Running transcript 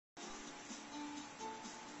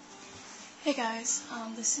Hey guys,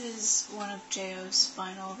 this is one of Jayho's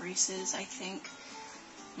final races, I think.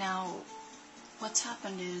 Now, what's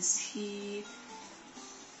happened is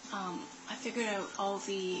I figured out all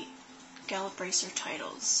the Gallop Racer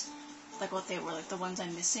titles, like what they were, like the ones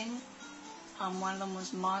I'm missing. One of them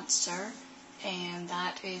was Monster, and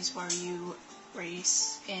that is where you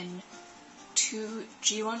race in 2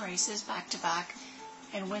 G1 races back to back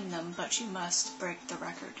and win them, but you must break the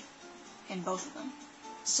record in both of them.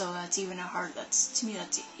 So that's to me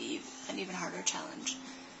that's an even harder challenge.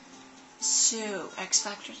 So X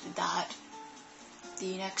Factor did that.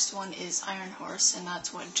 The next one is Iron Horse, and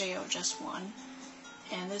that's what Jayho just won.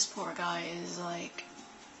 And this poor guy is like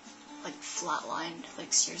flatlined.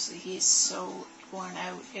 Like seriously, he's so worn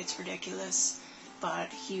out, it's ridiculous.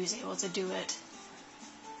 But he was able to do it.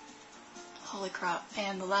 Holy crap.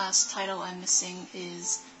 And the last title I'm missing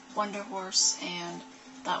is Wonder Horse, and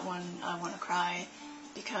that one I want to cry,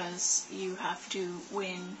 because you have to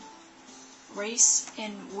race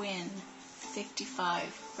and win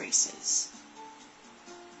 55 races.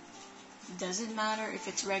 Doesn't matter if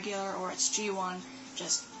it's regular or it's G1,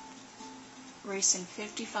 just race in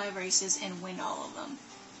 55 races and win all of them.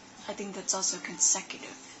 I think that's also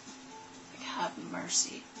consecutive. Like, have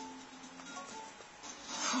mercy.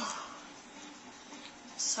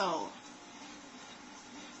 So,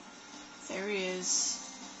 there he is.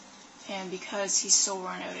 And because he's so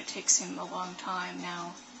worn out, it takes him a long time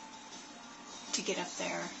now to get up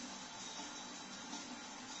there.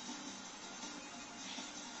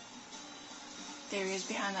 There he is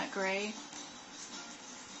behind that gray.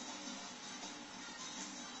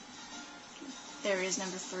 There he is,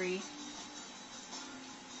 number 3.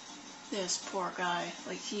 This poor guy,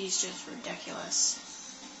 like, he's just ridiculous.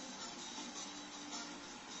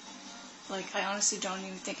 Like, I honestly don't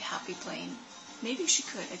even think Happy Plane. Maybe she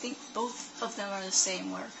could. I think both of them are the same,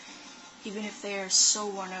 where even if they are so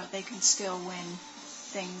worn out, they can still win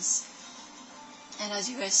things. And as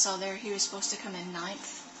you guys saw there, he was supposed to come in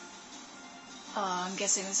 9th. I'm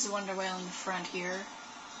guessing this is Wonder Whale in the front here.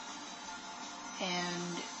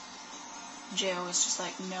 And Jayho was just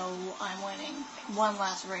like, no, I'm winning. One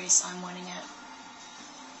last race, I'm winning it.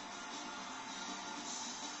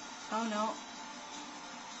 Oh no.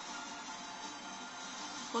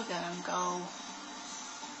 Look at him go.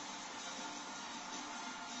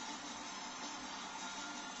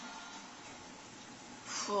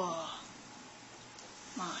 Oh,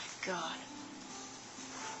 my God.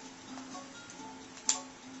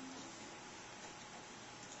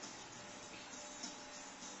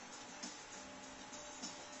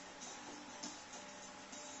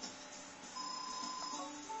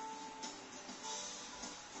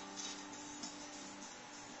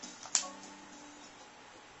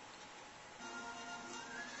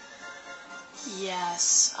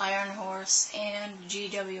 Yes, Iron Horse and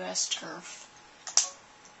GWS Turf.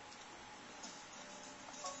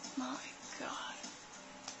 My God.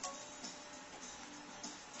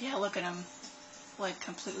 Yeah, look at him. Like,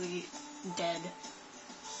 completely dead.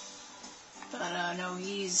 But, no,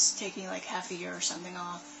 he's taking, like, half a year or something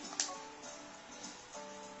off.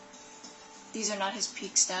 These are not his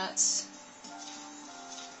peak stats.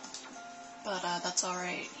 But, that's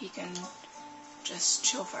alright. He can just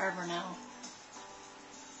chill forever now.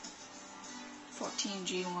 14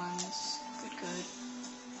 G1s. Good.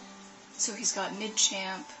 So he's got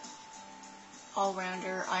mid-champ,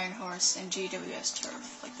 all-rounder, Iron Horse, and GWS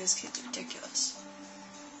Turf. Like, this kid's ridiculous.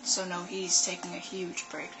 So no, he's taking a huge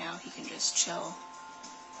break now. He can just chill.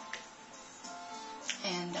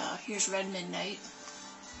 And here's Red Midnight.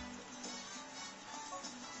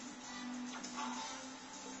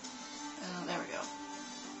 There we go.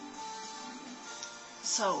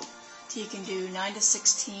 So he can do 9 to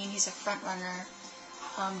 16. He's a front runner.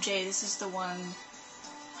 Jay, this is the one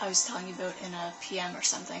I was telling you about in a PM or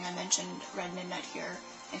something. I mentioned Red Midnight here,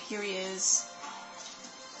 and here he is.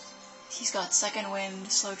 He's got second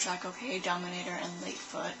wind, slow track okay, dominator, and late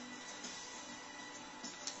foot.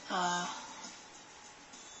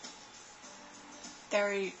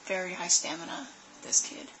 Very, very high stamina, this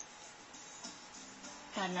kid.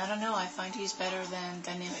 And I don't know, I find he's better than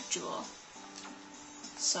Dynamic Jewel.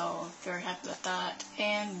 So, very happy about that.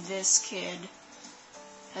 And this kid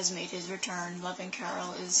has made his return. Loving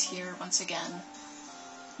Carol is here once again.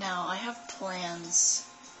 Now, I have plans.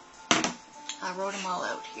 I wrote them all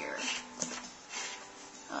out here.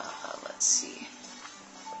 Let's see.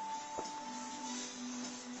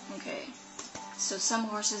 Okay. So, some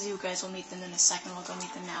horses, you guys will meet them in a second. We'll go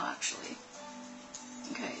meet them now, actually.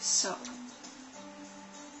 Okay, so.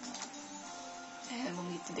 And we'll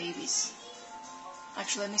meet the babies.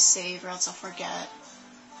 Actually, let me save or else I'll forget.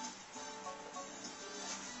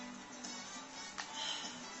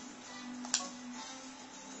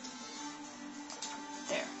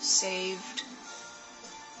 saved.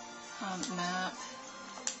 Map.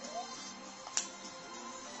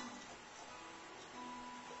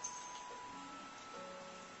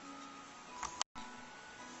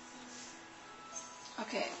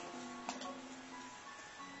 Okay.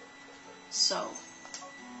 So,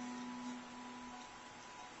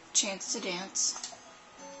 Chance to Dance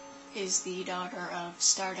is the daughter of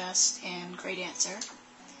Stardust and Grey Dancer.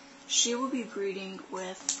 She will be breeding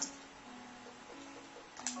with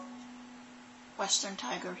Western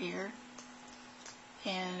Tiger here,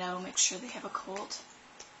 and I will make sure they have a colt.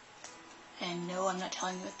 And no, I'm not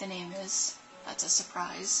telling you what the name is. That's a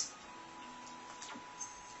surprise.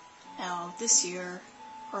 Now, this year,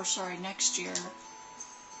 or sorry, next year,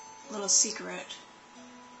 little secret,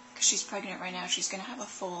 because she's pregnant right now, she's going to have a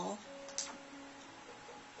foal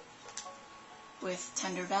with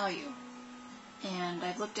tender value. And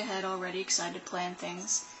I've looked ahead already because I had to plan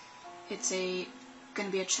things. It's going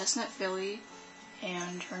to be a chestnut filly,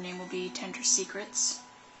 and her name will be Tender Secrets.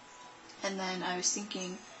 And then I was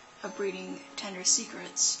thinking of breeding Tender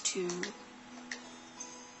Secrets to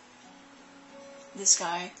this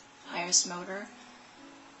guy, Highest Motor.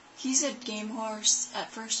 He's a game horse.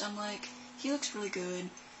 At first I'm like, he looks really good,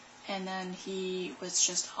 and then he was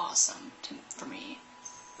just awesome for me.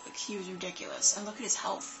 Like, he was ridiculous. And look at his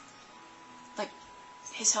health. Like,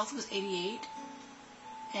 his health was 88,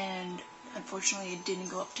 and unfortunately it didn't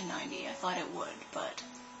go up to 90. I thought it would, but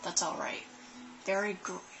that's alright. Very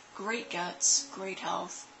great guts, great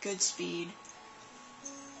health, good speed.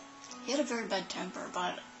 He had a very bad temper,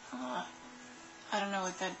 but I don't know,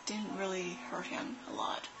 like, that didn't really hurt him a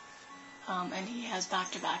lot. And he has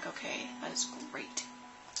back-to-back okay. That is great.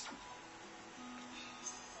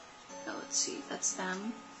 Now let's see, that's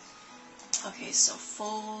them. Okay, so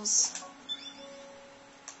foals.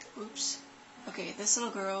 Oops. Okay, this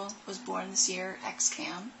little girl was born this year,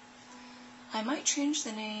 X-Cam. I might change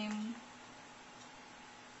the name.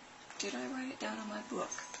 Did I write it down on my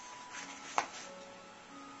book?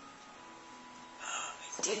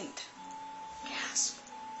 I didn't. Gasp.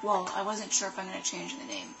 Well, I wasn't sure if I'm going to change the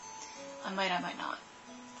name. I might not.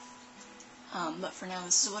 But for now,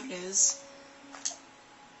 this is what it is.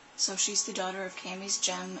 So she's the daughter of Cammy's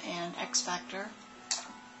Gem and X Factor.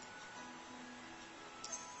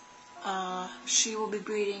 She will be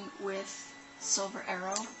breeding with Silver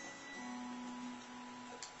Arrow.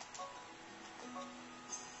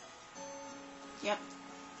 Yep.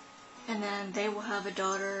 And then they will have a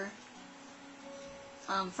daughter.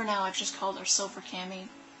 For now, I've just called her Silver Cammy.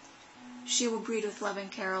 She will breed with Levin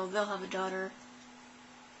Carroll. They'll have a daughter.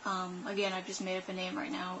 Again, I've just made up a name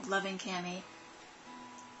right now. Levin Cammy.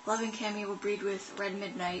 Levin Cammy will breed with Red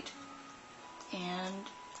Midnight. And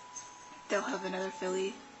they'll have another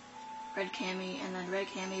filly, Red Cammy, and then Red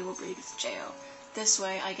Cammy will breed with Jayho. This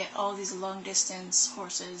way, I get all these long-distance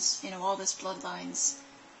horses, you know, all this bloodlines,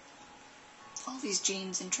 all these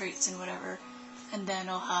genes and traits and whatever, and then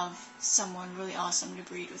I'll have someone really awesome to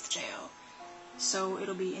breed with Jayho. So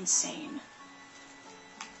it'll be insane.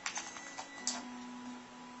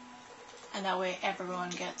 And that way everyone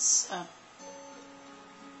gets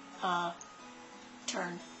a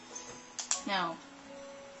turn. Now,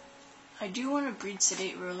 I do want to breed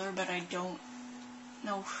Sedate Ruler, but I don't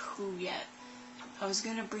know who yet. I was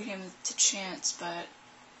going to breed him to Chance, but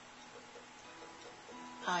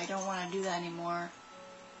I don't want to do that anymore.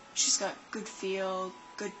 She's got good feel,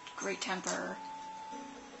 great temper,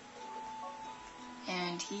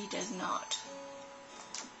 and he does not.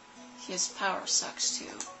 His power sucks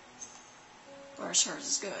too, whereas hers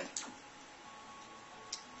is good.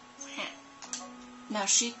 Now it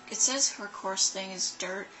says her course thing is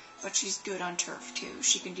dirt, but she's good on turf too.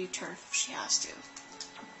 She can do turf if she has to.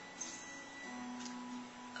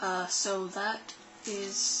 So that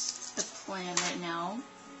is the plan right now.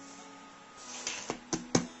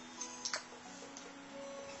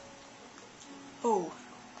 Oh.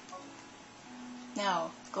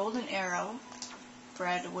 Now, Golden Arrow,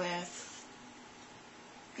 bred with,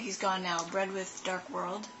 he's gone now, bred with Dark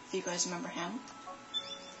World, if you guys remember him.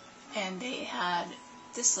 And they had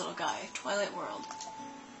this little guy, Twilight World.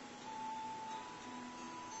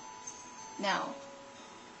 Now,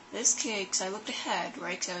 this kid, because I looked ahead,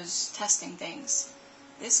 right, because I was testing things,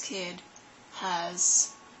 this kid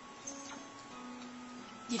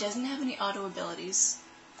he doesn't have any auto abilities,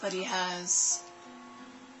 but he has,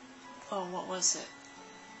 oh, what was it?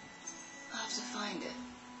 I'll have to find it.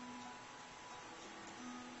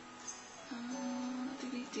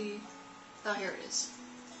 Oh, here it is.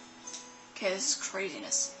 Okay, this is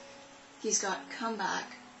craziness. He's got Comeback,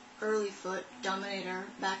 Early Foot, Dominator,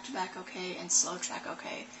 Back-to-Back okay, and Slow Track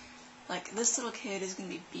okay. Like, this little kid is gonna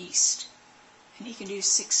be beast. And he can do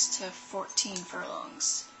 6 to 14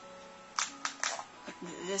 furlongs. Like,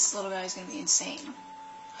 this little guy is gonna be insane.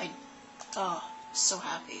 Oh, so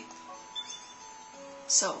happy.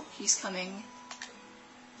 So, he's coming.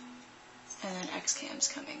 And then X-Cam's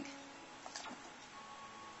coming.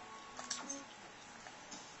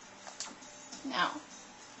 Now.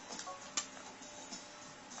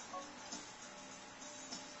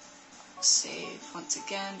 Save once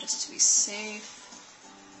again, just to be safe.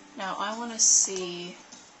 Now, I want to see...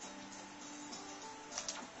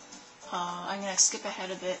 I'm going to skip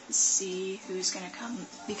ahead a bit and see who's going to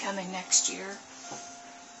be coming next year.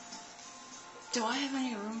 Do I have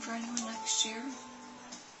any room for anyone next year?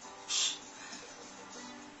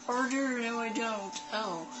 Order? No, I don't.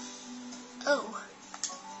 Oh. Oh.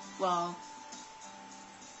 Well,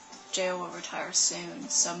 Jayho will retire soon,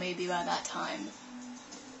 so maybe by that time.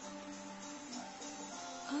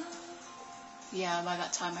 Yeah, by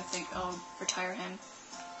that time I think I'll retire him.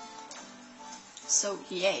 So,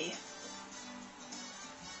 yay.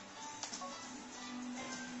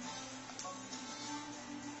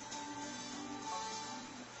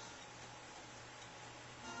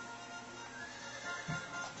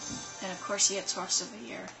 And of course he gets Horse of the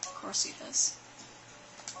Year. Of course he does.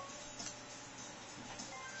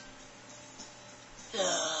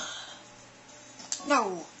 Ugh.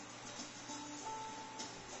 No!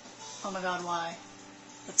 Oh my god, why?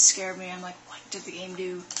 That scared me. I'm like, what did the game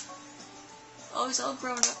do? Oh, he's all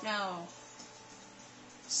grown up now.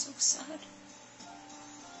 So sad.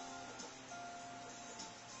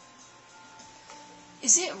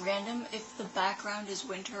 Is it random if the background is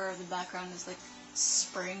winter or the background is like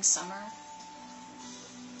spring, summer? I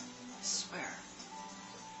swear.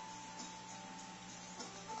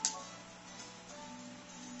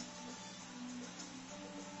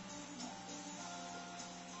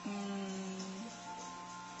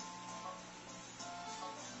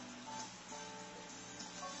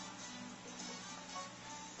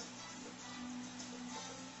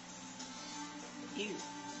 Ew.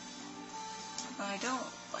 I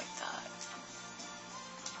don't like that.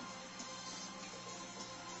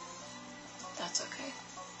 That's okay.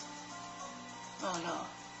 Oh no.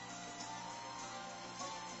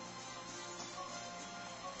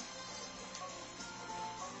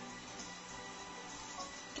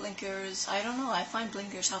 Blinkers, I don't know, I find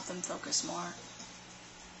blinkers help them focus more.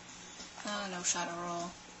 No shadow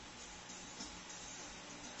roll.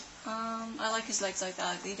 I like his legs like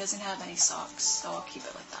that. He doesn't have any socks, so I'll keep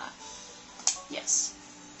it like that. Yes.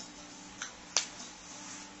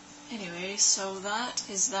 Anyway, so that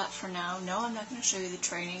is that for now. No, I'm not going to show you the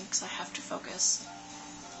training because I have to focus.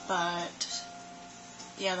 But,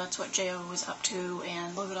 yeah, that's what Jayho was up to,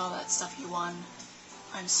 and look at all that stuff he won.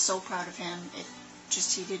 I'm so proud of him.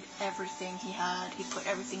 He did everything he had. He put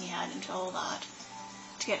everything he had into all that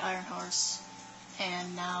to get Iron Horse.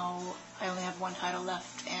 And now I only have one title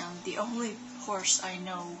left, and the only horse I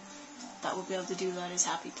know that will be able to do that is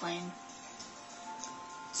Happy Plain.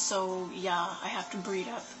 So yeah, I have to breed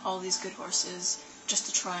up all these good horses just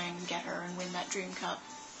to try and get her and win that Dream Cup.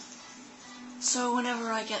 So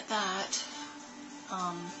whenever I get that,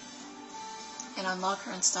 and unlock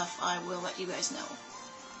her and stuff, I will let you guys know.